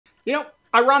You know,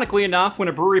 ironically enough, when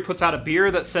a brewery puts out a beer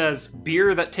that says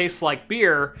beer that tastes like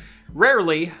beer,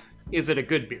 rarely is it a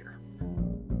good beer.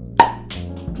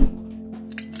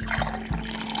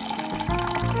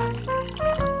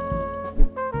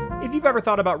 If you've ever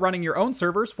thought about running your own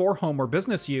servers for home or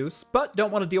business use, but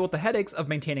don't want to deal with the headaches of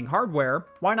maintaining hardware,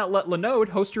 why not let Linode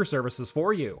host your services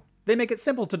for you? They make it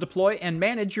simple to deploy and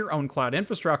manage your own cloud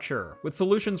infrastructure, with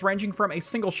solutions ranging from a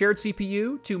single shared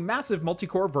CPU to massive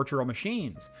multi-core virtual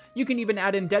machines. You can even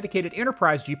add in dedicated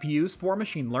enterprise GPUs for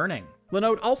machine learning.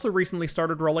 Linode also recently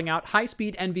started rolling out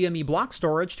high-speed NVMe block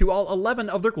storage to all 11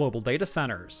 of their global data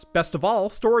centers. Best of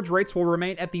all, storage rates will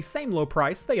remain at the same low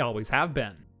price they always have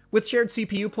been. With shared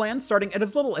CPU plans starting at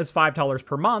as little as $5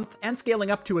 per month and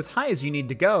scaling up to as high as you need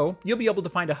to go, you'll be able to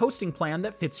find a hosting plan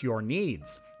that fits your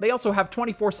needs. They also have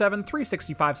 24/7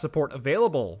 365 support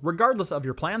available, regardless of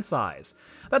your plan size.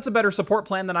 That's a better support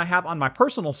plan than I have on my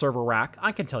personal server rack,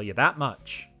 I can tell you that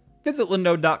much. Visit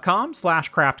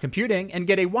linode.com/craftcomputing and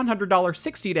get a $100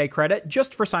 60-day credit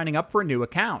just for signing up for a new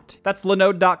account. That's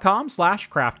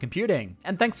linode.com/craftcomputing.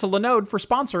 And thanks to Linode for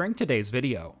sponsoring today's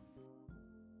video.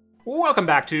 Welcome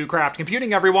back to Craft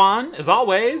Computing, everyone. As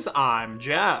always, I'm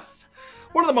Jeff.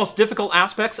 One of the most difficult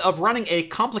aspects of running a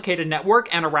complicated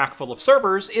network and a rack full of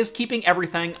servers is keeping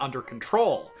everything under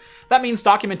control. That means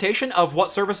documentation of what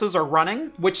services are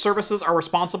running, which services are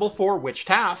responsible for which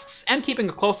tasks, and keeping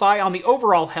a close eye on the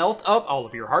overall health of all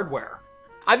of your hardware.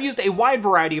 I've used a wide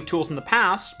variety of tools in the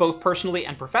past, both personally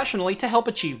and professionally, to help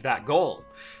achieve that goal.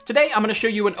 Today, I'm going to show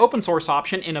you an open source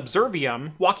option in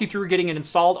Observium, walk you through getting it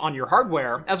installed on your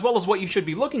hardware, as well as what you should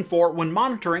be looking for when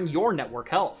monitoring your network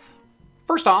health.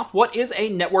 First off, what is a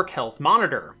network health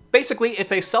monitor? Basically,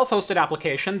 it's a self-hosted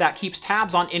application that keeps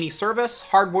tabs on any service,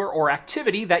 hardware, or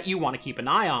activity that you want to keep an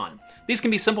eye on. These can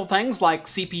be simple things like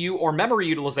CPU or memory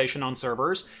utilization on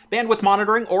servers, bandwidth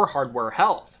monitoring, or hardware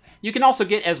health. You can also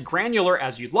get as granular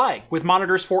as you'd like, with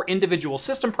monitors for individual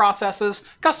system processes,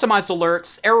 customized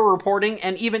alerts, error reporting,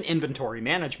 and even inventory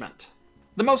management.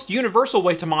 The most universal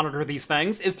way to monitor these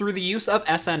things is through the use of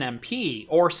SNMP,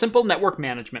 or Simple Network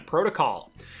Management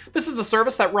Protocol. This is a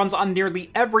service that runs on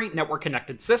nearly every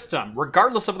network-connected system,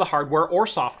 regardless of the hardware or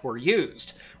software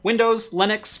used. Windows,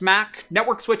 Linux, Mac,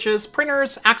 network switches,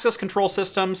 printers, access control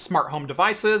systems, smart home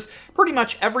devices, pretty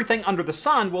much everything under the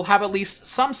sun will have at least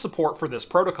some support for this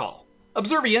protocol.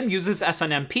 Observium uses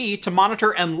SNMP to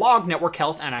monitor and log network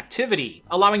health and activity,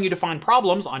 allowing you to find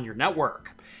problems on your network.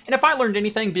 And if I learned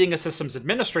anything being a systems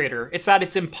administrator, it's that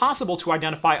it's impossible to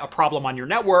identify a problem on your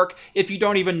network if you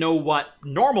don't even know what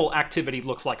normal activity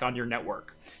looks like on your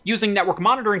network. Using network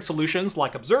monitoring solutions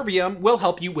like Observium will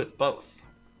help you with both.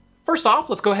 First off,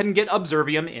 let's go ahead and get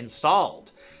Observium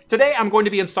installed. Today I'm going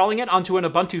to be installing it onto an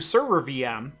Ubuntu server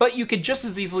VM, but you could just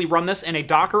as easily run this in a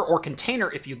Docker or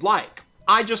container if you'd like.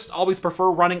 I just always prefer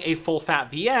running a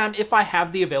full-fat VM if I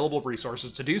have the available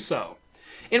resources to do so.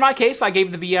 In my case, I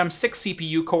gave the VM 6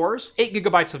 CPU cores, 8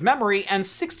 GB of memory, and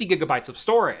 60 GB of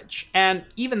storage, and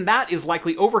even that is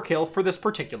likely overkill for this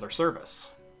particular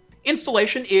service.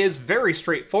 Installation is very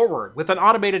straightforward, with an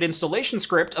automated installation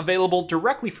script available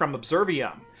directly from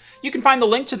Observium. You can find the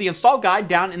link to the install guide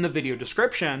down in the video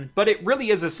description, but it really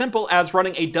is as simple as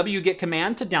running a wget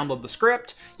command to download the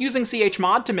script, using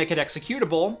chmod to make it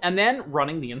executable, and then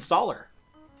running the installer.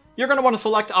 You're going to want to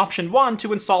select option 1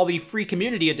 to install the free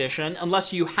community edition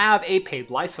unless you have a paid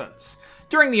license.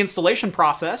 During the installation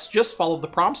process, just follow the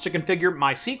prompts to configure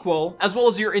MySQL, as well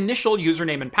as your initial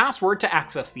username and password to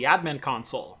access the admin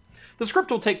console. The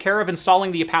script will take care of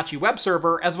installing the Apache web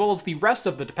server as well as the rest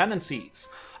of the dependencies.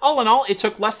 All in all, it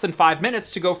took less than 5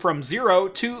 minutes to go from 0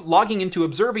 to logging into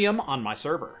Observium on my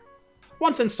server.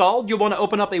 Once installed, you'll want to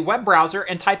open up a web browser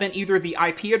and type in either the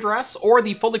IP address or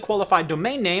the fully qualified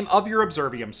domain name of your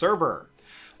Observium server.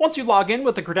 Once you log in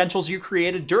with the credentials you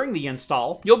created during the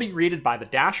install, you'll be greeted by the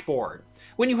dashboard.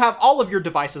 When you have all of your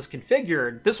devices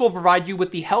configured, this will provide you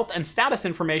with the health and status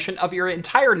information of your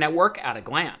entire network at a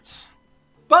glance.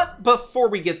 But before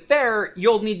we get there,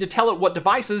 you'll need to tell it what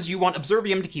devices you want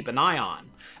Observium to keep an eye on.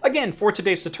 Again, for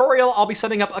today's tutorial, I'll be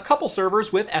setting up a couple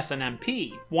servers with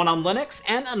SNMP, one on Linux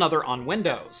and another on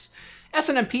Windows.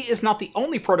 SNMP is not the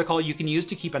only protocol you can use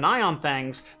to keep an eye on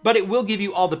things, but it will give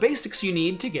you all the basics you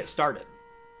need to get started.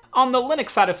 On the Linux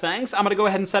side of things, I'm going to go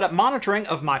ahead and set up monitoring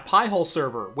of my Pi-hole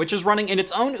server, which is running in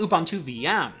its own Ubuntu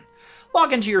VM.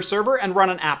 Log into your server and run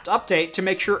an apt update to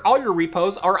make sure all your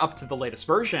repos are up to the latest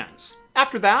versions.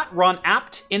 After that, run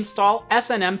apt install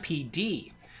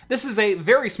snmpd. This is a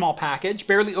very small package,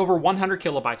 barely over 100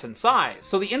 kilobytes in size,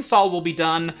 so the install will be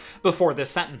done before this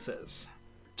sentence is.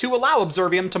 To allow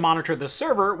Observium to monitor this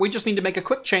server, we just need to make a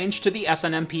quick change to the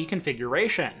SNMP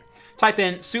configuration. Type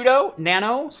in sudo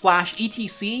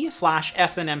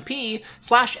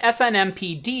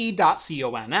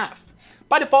nano/etc/snmp/snmpd.conf.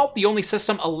 By default, the only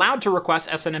system allowed to request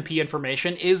SNMP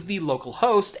information is the local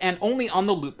host, and only on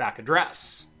the loopback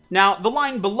address. Now, the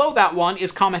line below that one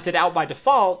is commented out by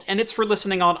default, and it's for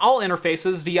listening on all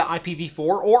interfaces via IPv4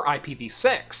 or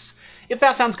IPv6. If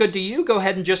that sounds good to you, go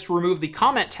ahead and just remove the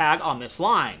comment tag on this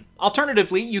line.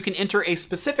 Alternatively, you can enter a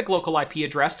specific local IP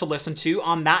address to listen to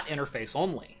on that interface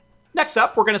only. Next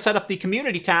up, we're going to set up the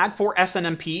community tag for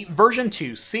SNMP version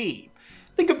 2C.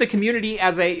 Think of the community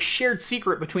as a shared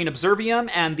secret between Observium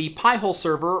and the Pi-hole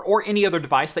server or any other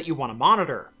device that you want to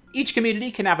monitor. Each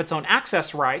community can have its own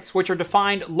access rights, which are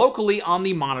defined locally on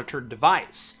the monitored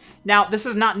device. Now, this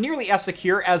is not nearly as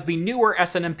secure as the newer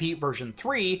SNMP version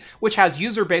 3, which has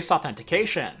user-based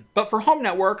authentication, but for home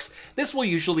networks, this will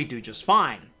usually do just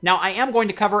fine. Now, I am going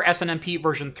to cover SNMP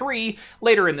version 3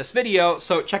 later in this video,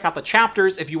 so check out the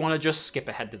chapters if you want to just skip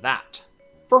ahead to that.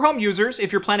 For home users,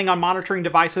 if you're planning on monitoring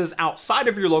devices outside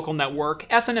of your local network,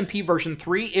 SNMP version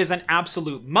 3 is an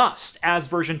absolute must, as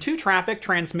version 2 traffic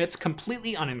transmits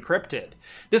completely unencrypted.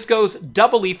 This goes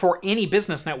doubly for any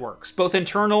business networks, both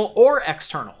internal or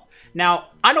external. Now,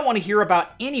 I don't want to hear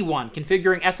about anyone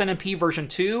configuring SNMP version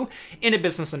 2 in a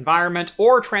business environment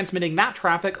or transmitting that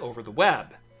traffic over the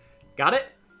web. Got it?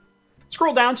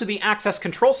 Scroll down to the access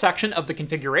control section of the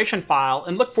configuration file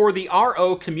and look for the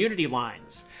RO community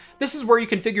lines. This is where you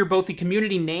configure both the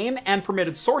community name and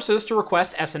permitted sources to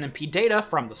request SNMP data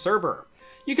from the server.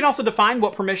 You can also define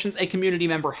what permissions a community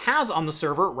member has on the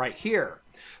server right here.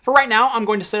 For right now, I'm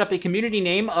going to set up a community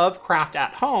name of Craft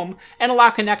at Home and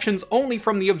allow connections only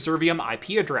from the Observium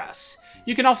IP address.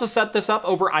 You can also set this up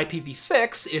over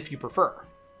IPv6 if you prefer.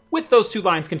 With those two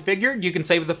lines configured, you can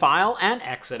save the file and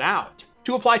exit out.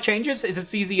 To apply changes is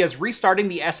as easy as restarting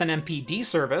the SNMPD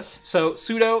service, so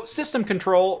sudo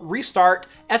systemcontrol restart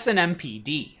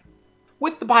snmpd.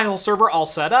 With the Pi-hole server all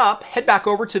set up, head back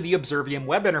over to the Observium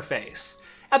web interface.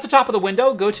 At the top of the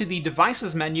window, go to the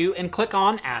Devices menu and click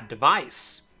on Add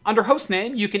Device. Under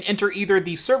hostname, you can enter either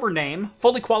the server name,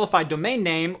 fully qualified domain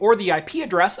name, or the IP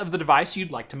address of the device you'd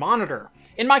like to monitor.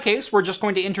 In my case, we're just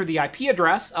going to enter the IP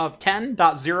address of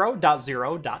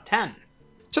 10.0.0.10.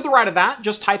 To the right of that,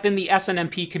 just type in the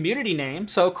SNMP community name,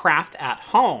 so Craft at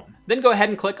Home. Then go ahead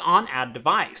and click on Add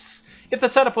Device. If the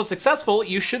setup was successful,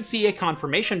 you should see a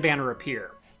confirmation banner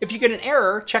appear. If you get an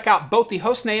error, check out both the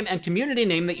hostname and community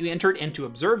name that you entered into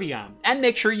Observium, and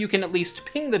make sure you can at least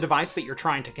ping the device that you're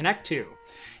trying to connect to.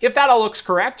 If that all looks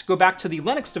correct, go back to the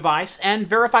Linux device and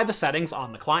verify the settings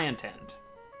on the client end.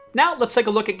 Now let's take a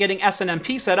look at getting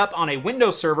SNMP set up on a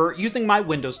Windows server using my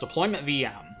Windows deployment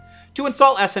VM. To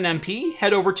install SNMP,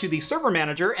 head over to the Server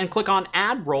Manager and click on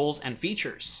Add Roles and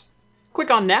Features. Click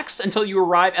on Next until you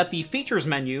arrive at the Features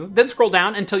menu, then scroll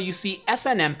down until you see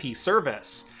SNMP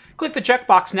Service. Click the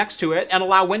checkbox next to it and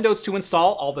allow Windows to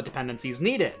install all the dependencies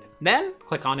needed. Then,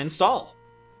 click on Install.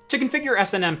 To configure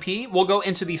SNMP, we'll go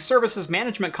into the Services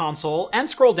Management console and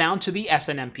scroll down to the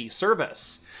SNMP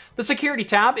service. The Security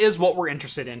tab is what we're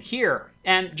interested in here,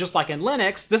 and just like in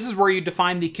Linux, this is where you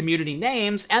define the community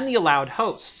names and the allowed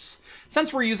hosts.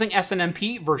 Since we're using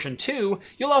SNMP version 2,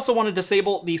 you'll also want to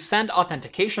disable the Send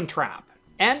Authentication trap.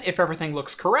 And if everything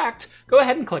looks correct, go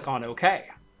ahead and click on OK.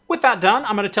 With that done,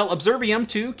 I'm going to tell Observium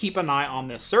to keep an eye on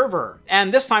this server,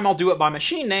 and this time I'll do it by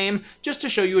machine name, just to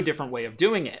show you a different way of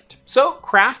doing it. So,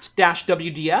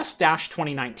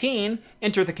 craft-wds-2019,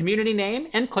 enter the community name,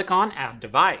 and click on Add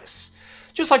Device.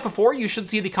 Just like before, you should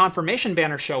see the confirmation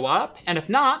banner show up, and if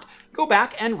not, go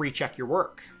back and recheck your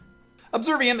work.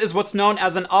 Observium is what's known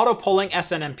as an auto-polling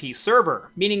SNMP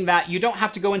server, meaning that you don't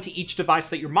have to go into each device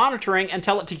that you're monitoring and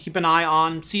tell it to keep an eye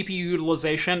on CPU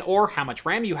utilization or how much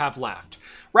RAM you have left.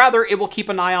 Rather, it will keep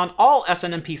an eye on all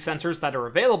SNMP sensors that are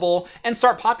available and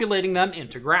start populating them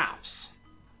into graphs.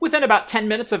 Within about 10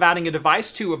 minutes of adding a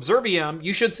device to Observium,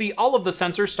 you should see all of the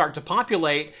sensors start to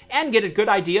populate and get a good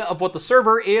idea of what the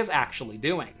server is actually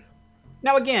doing.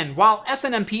 Now again, while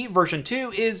SNMP version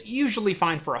 2 is usually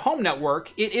fine for a home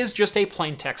network, it is just a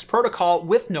plain text protocol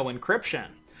with no encryption.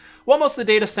 While most of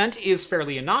the data sent is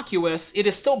fairly innocuous, it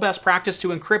is still best practice to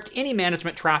encrypt any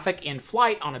management traffic in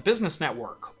flight on a business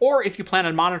network, or if you plan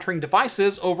on monitoring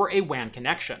devices over a WAN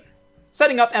connection.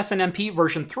 Setting up SNMP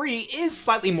version 3 is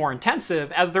slightly more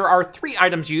intensive, as there are 3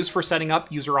 items used for setting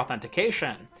up user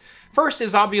authentication. First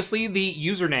is obviously the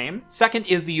username, second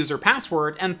is the user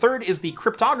password, and third is the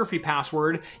cryptography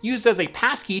password used as a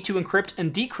passkey to encrypt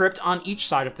and decrypt on each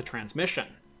side of the transmission.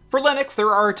 For Linux,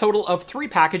 there are a total of 3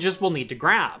 packages we'll need to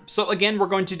grab. So again, we're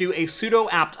going to do a sudo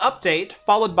apt update,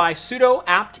 followed by sudo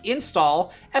apt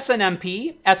install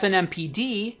snmp,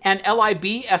 snmpd, and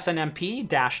lib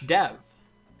snmp-dev.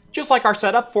 Just like our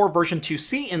setup for version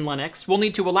 2c in Linux, we'll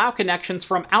need to allow connections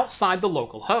from outside the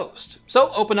local host.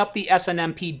 So open up the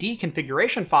snmpd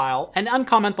configuration file and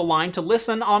uncomment the line to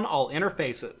listen on all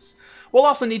interfaces. We'll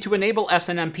also need to enable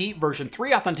SNMP version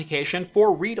 3 authentication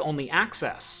for read-only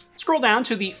access. Scroll down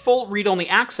to the full read-only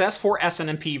access for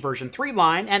SNMP version 3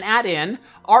 line and add in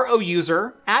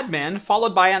rouser admin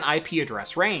followed by an IP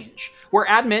address range, where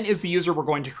admin is the user we're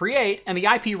going to create and the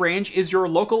IP range is your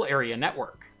local area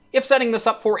network. If setting this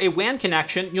up for a WAN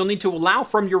connection, you'll need to allow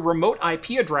from your remote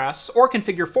IP address or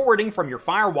configure forwarding from your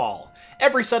firewall.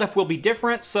 Every setup will be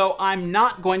different, so I'm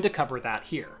not going to cover that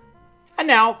here. And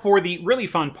now for the really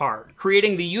fun part,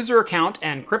 creating the user account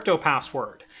and crypto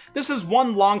password. This is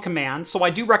one long command, so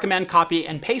I do recommend copying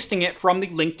and pasting it from the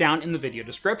link down in the video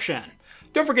description.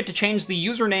 Don't forget to change the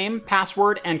username,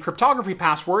 password, and cryptography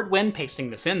password when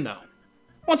pasting this in though.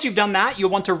 Once you've done that, you'll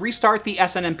want to restart the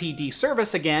SNMPD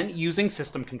service again using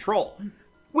system control.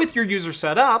 With your user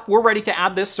set up, we're ready to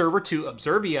add this server to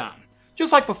Observium.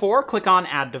 Just like before, click on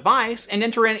Add Device and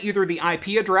enter in either the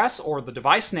IP address or the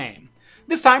device name.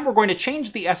 This time we're going to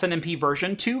change the SNMP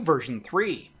version to version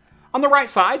 3. On the right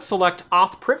side, select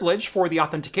Auth Privilege for the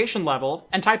authentication level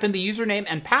and type in the username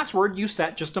and password you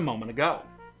set just a moment ago.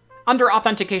 Under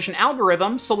Authentication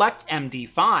Algorithm, select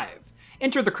MD5.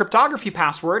 Enter the cryptography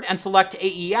password and select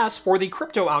AES for the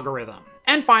crypto algorithm.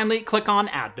 And finally, click on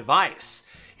Add Device.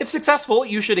 If successful,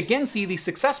 you should again see the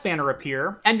success banner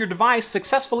appear and your device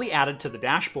successfully added to the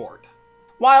dashboard.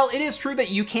 While it is true that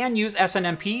you can use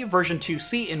SNMP version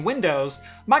 2c in Windows,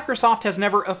 Microsoft has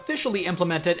never officially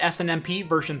implemented SNMP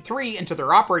version 3 into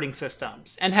their operating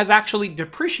systems, and has actually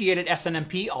depreciated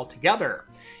SNMP altogether.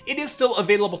 It is still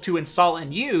available to install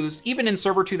and use, even in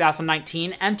Server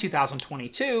 2019 and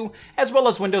 2022, as well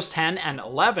as Windows 10 and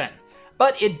 11,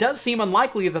 but it does seem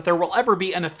unlikely that there will ever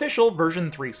be an official version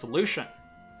 3 solution.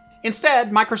 Instead,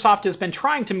 Microsoft has been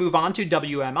trying to move on to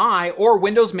WMI, or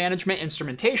Windows Management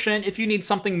Instrumentation, if you need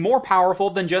something more powerful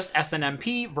than just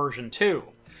SNMP version 2.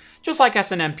 Just like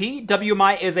SNMP,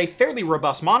 WMI is a fairly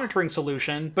robust monitoring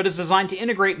solution, but is designed to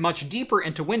integrate much deeper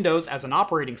into Windows as an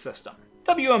operating system.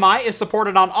 WMI is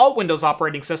supported on all Windows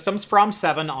operating systems from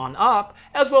 7 on up,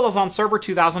 as well as on Server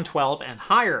 2012 and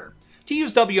higher. To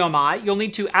use WMI, you'll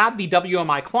need to add the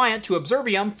WMI client to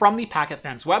Observium from the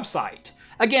PacketFence website.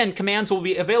 Again, commands will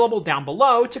be available down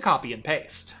below to copy and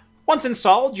paste. Once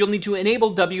installed, you'll need to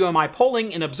enable WMI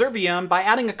polling in Observium by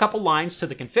adding a couple lines to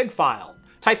the config file.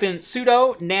 Type in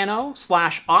sudo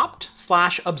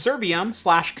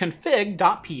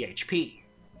nano/opt/observium/config.php.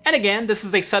 And again, this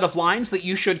is a set of lines that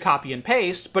you should copy and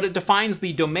paste, but it defines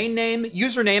the domain name,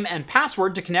 username, and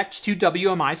password to connect to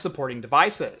WMI supporting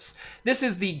devices. This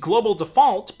is the global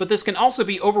default, but this can also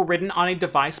be overridden on a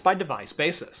device-by-device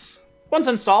basis. Once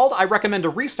installed, I recommend a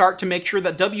restart to make sure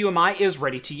that WMI is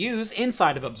ready to use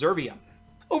inside of Observium.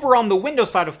 Over on the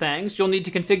Windows side of things, you'll need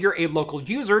to configure a local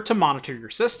user to monitor your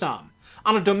system.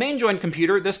 On a domain-joined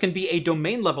computer, this can be a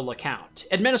domain-level account.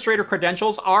 Administrator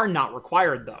credentials are not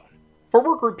required, though. For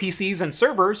workgroup PCs and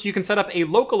servers, you can set up a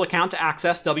local account to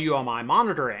access WMI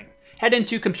monitoring. Head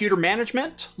into Computer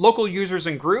Management, Local Users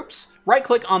and Groups,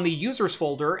 right-click on the Users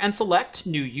folder, and select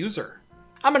New User.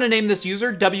 I'm going to name this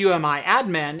user WMI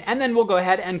admin, and then we'll go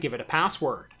ahead and give it a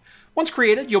password. Once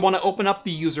created, you'll want to open up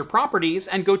the user properties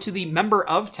and go to the Member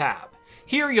Of tab.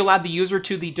 Here, you'll add the user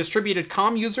to the Distributed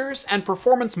COM users and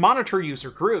Performance Monitor user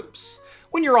groups.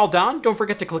 When you're all done, don't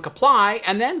forget to click Apply,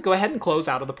 and then go ahead and close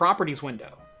out of the Properties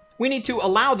window. We need to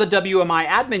allow the WMI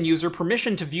admin user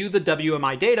permission to view the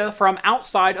WMI data from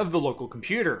outside of the local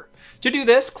computer. To do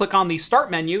this, click on the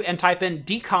Start menu and type in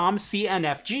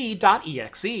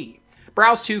dcom-cnfg.exe.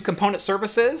 Browse to Component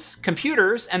Services,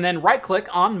 Computers, and then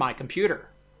right-click on My Computer.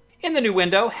 In the new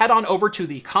window, head on over to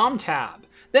the COM tab.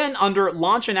 Then, under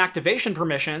Launch and Activation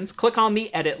Permissions, click on the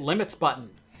Edit Limits button.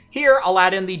 Here, I'll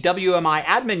add in the WMI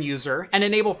admin user and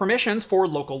enable permissions for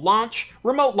local launch,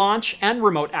 and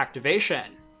remote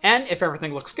activation. And if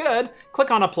everything looks good, click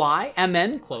on Apply and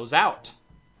then Close out.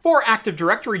 For Active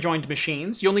Directory joined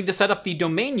machines, you'll need to set up the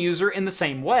domain user in the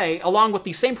same way, along with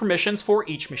the same permissions for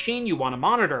each machine you want to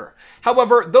monitor.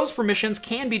 However, those permissions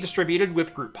can be distributed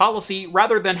with group policy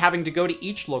rather than having to go to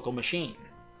each local machine.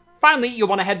 Finally, you'll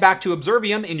want to head back to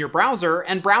Observium in your browser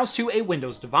and browse to a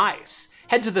Windows device.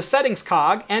 Head to the Settings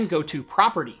cog and go to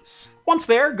Properties. Once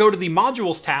there, go to the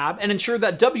Modules tab and ensure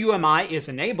that WMI is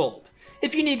enabled.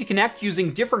 If you need to connect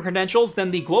using different credentials than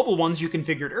the global ones you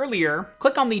configured earlier,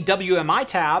 click on the WMI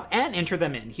tab and enter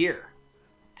them in here.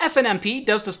 SNMP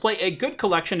does display a good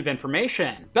collection of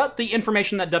information, but the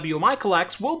information that WMI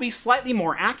collects will be slightly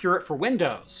more accurate for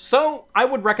Windows, so I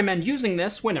would recommend using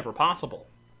this whenever possible.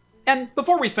 And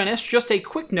before we finish, just a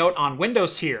quick note on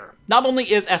Windows here. Not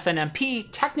only is SNMP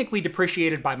technically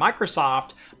depreciated by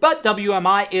Microsoft, but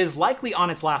WMI is likely on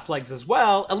its last legs as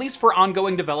well, at least for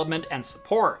ongoing development and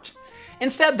support.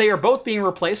 Instead, they are both being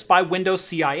replaced by Windows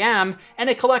CIM and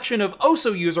a collection of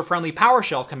oh-so user-friendly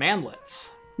PowerShell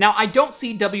commandlets. Now, I don't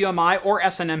see WMI or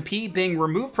SNMP being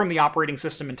removed from the operating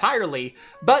system entirely,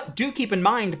 but do keep in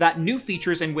mind that new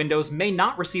features in Windows may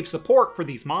not receive support for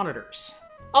these monitors.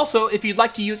 Also, if you'd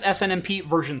like to use SNMP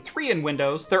version 3 in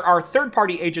Windows, there are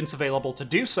third-party agents available to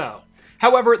do so.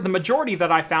 However, the majority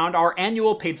that I found are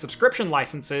annual paid subscription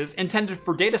licenses intended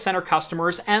for data center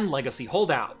customers and legacy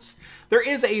holdouts. There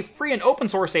is a free and open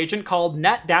source agent called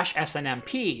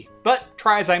net-snmp, but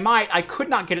try as I might, I could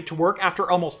not get it to work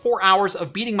after almost 4 hours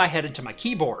of beating my head into my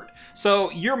keyboard, so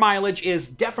your mileage is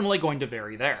definitely going to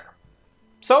vary there.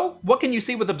 So, what can you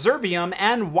see with Observium,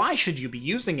 and why should you be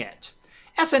using it?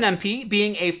 SNMP,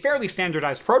 being a fairly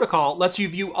standardized protocol, lets you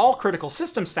view all critical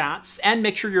system stats and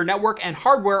make sure your network and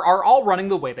hardware are all running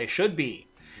the way they should be.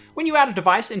 When you add a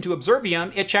device into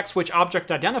Observium, it checks which object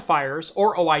identifiers,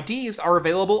 or OIDs, are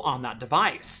available on that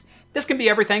device. This can be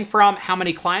everything from how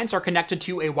many clients are connected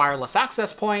to a wireless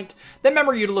access point, the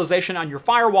memory utilization on your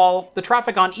firewall, the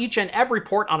traffic on each and every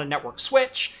port on a network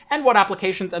switch, and what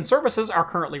applications and services are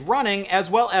currently running, as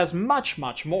well as much,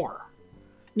 much more.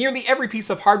 Nearly every piece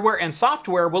of hardware and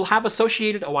software will have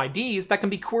associated OIDs that can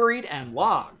be queried and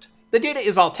logged. The data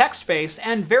is all text-based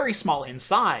and very small in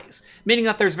size, meaning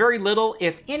that there's very little,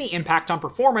 if any, impact on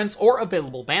performance or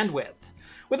available bandwidth.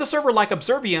 With a server like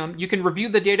Observium, you can review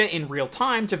the data in real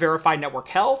time to verify network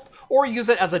health, or use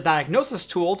it as a diagnosis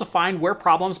tool to find where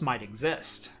problems might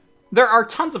exist. There are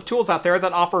tons of tools out there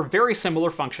that offer very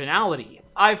similar functionality.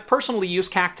 I've personally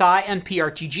used Cacti and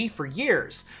PRTG for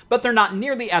years, but they're not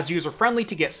nearly as user-friendly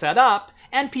to get set up,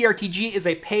 and PRTG is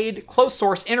a paid,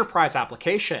 closed-source enterprise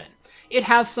application. It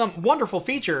has some wonderful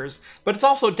features, but it's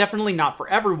also definitely not for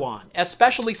everyone,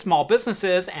 especially small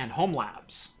businesses and home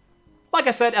labs. Like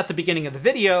I said at the beginning of the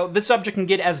video, this subject can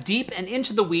get as deep and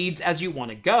into the weeds as you want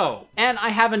to go, and I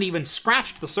haven't even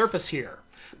scratched the surface here.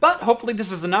 But hopefully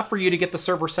this is enough for you to get the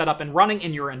server set up and running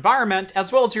in your environment,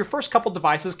 as well as your first couple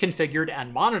devices configured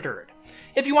and monitored.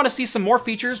 If you want to see some more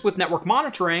features with network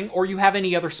monitoring, or you have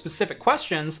any other specific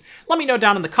questions, let me know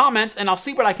down in the comments and I'll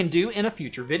see what I can do in a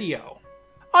future video.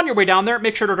 On your way down there,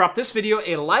 make sure to drop this video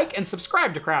a like and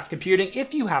subscribe to Craft Computing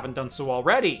if you haven't done so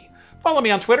already. Follow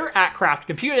me on Twitter at Craft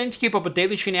Computing to keep up with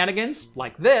daily shenanigans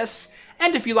like this.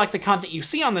 And if you like the content you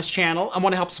see on this channel and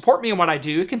want to help support me in what I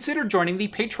do, consider joining the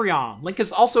Patreon. Link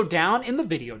is also down in the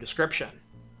video description.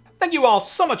 Thank you all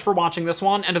so much for watching this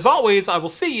one, and as always, I will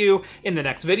see you in the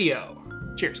next video.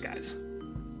 Cheers, guys.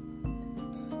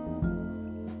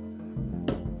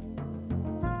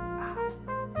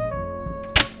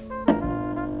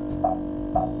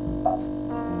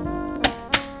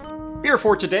 Beer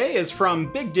for today is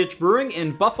from Big Ditch Brewing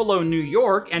in Buffalo, New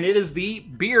York, and it is the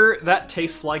Beer That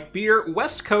Tastes Like Beer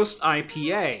West Coast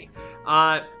IPA.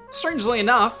 Strangely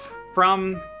enough,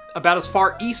 from about as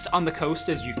far east on the coast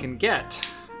as you can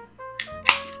get.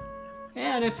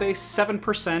 And it's a 7%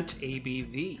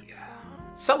 ABV.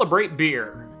 Celebrate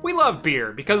beer. We love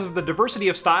beer because of the diversity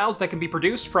of styles that can be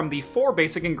produced from the 4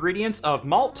 basic ingredients of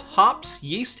malt, hops,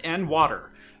 yeast, and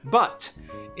water. But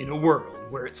in a world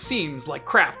where it seems like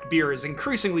craft beer is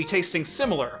increasingly tasting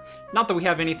similar, not that we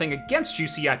have anything against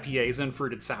juicy IPAs and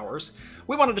fruited sours,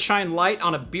 we wanted to shine light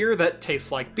on a beer that tastes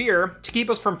like beer to keep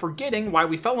us from forgetting why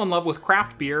we fell in love with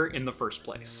craft beer in the first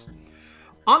place.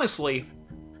 Honestly,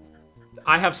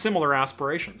 I have similar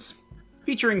aspirations.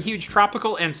 Featuring huge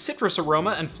tropical and citrus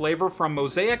aroma and flavor from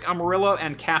Mosaic, Amarillo,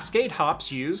 and Cascade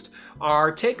hops used,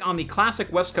 our take on the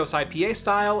classic West Coast IPA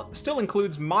style still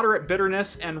includes moderate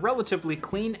bitterness and relatively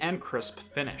clean and crisp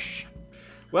finish.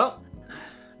 Well,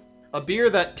 a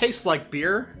beer that tastes like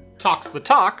beer talks the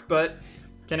talk, but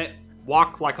can it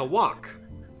walk like a walk?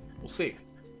 We'll see.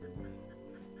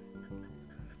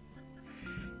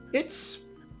 It's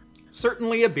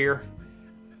certainly a beer.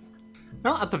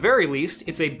 Well, at the very least,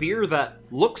 it's a beer that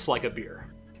looks like a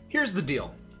beer. Here's the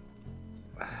deal.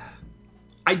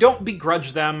 I don't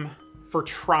begrudge them for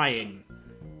trying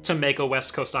to make a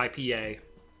West Coast IPA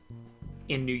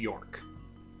in New York.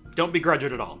 Don't begrudge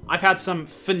it at all. I've had some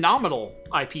phenomenal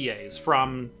IPAs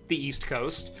from the East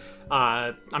Coast.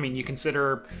 I mean, you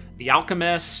consider The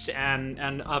Alchemist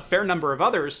and a fair number of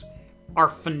others. are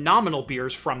phenomenal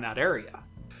beers from that area.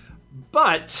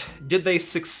 But did they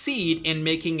succeed in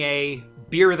making a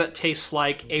beer that tastes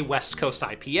like a West Coast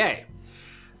IPA?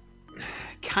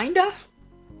 Kinda?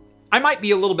 I might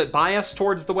be a little bit biased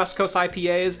towards the West Coast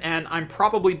IPAs, and I'm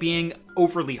probably being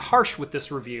overly harsh with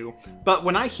this review, but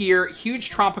when I hear huge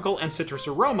tropical and citrus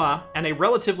aroma and a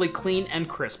relatively clean and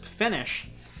crisp finish,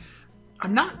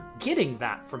 I'm not getting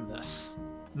that from this.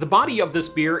 The body of this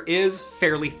beer is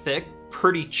fairly thick,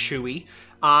 pretty chewy,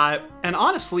 and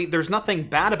honestly, there's nothing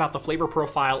bad about the flavor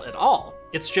profile at all.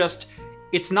 It's just,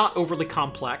 it's not overly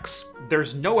complex,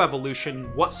 there's no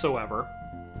evolution whatsoever.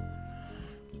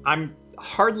 I'm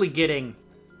hardly getting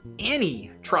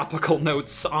any tropical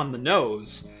notes on the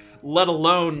nose, let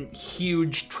alone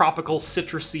huge tropical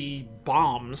citrusy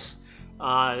bombs.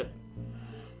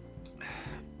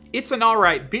 It's an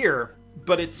alright beer,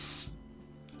 but it's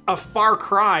a far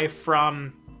cry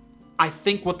from, I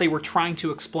think, what they were trying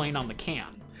to explain on the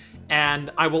can.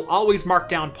 And I will always mark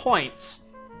down points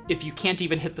if you can't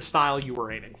even hit the style you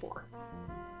were aiming for.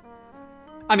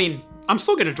 I mean, I'm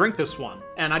still going to drink this one,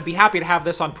 and I'd be happy to have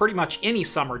this on pretty much any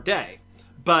summer day,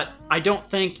 but I don't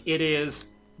think it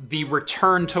is the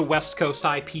return to West Coast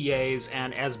IPAs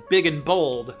and as big and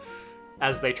bold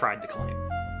as they tried to claim.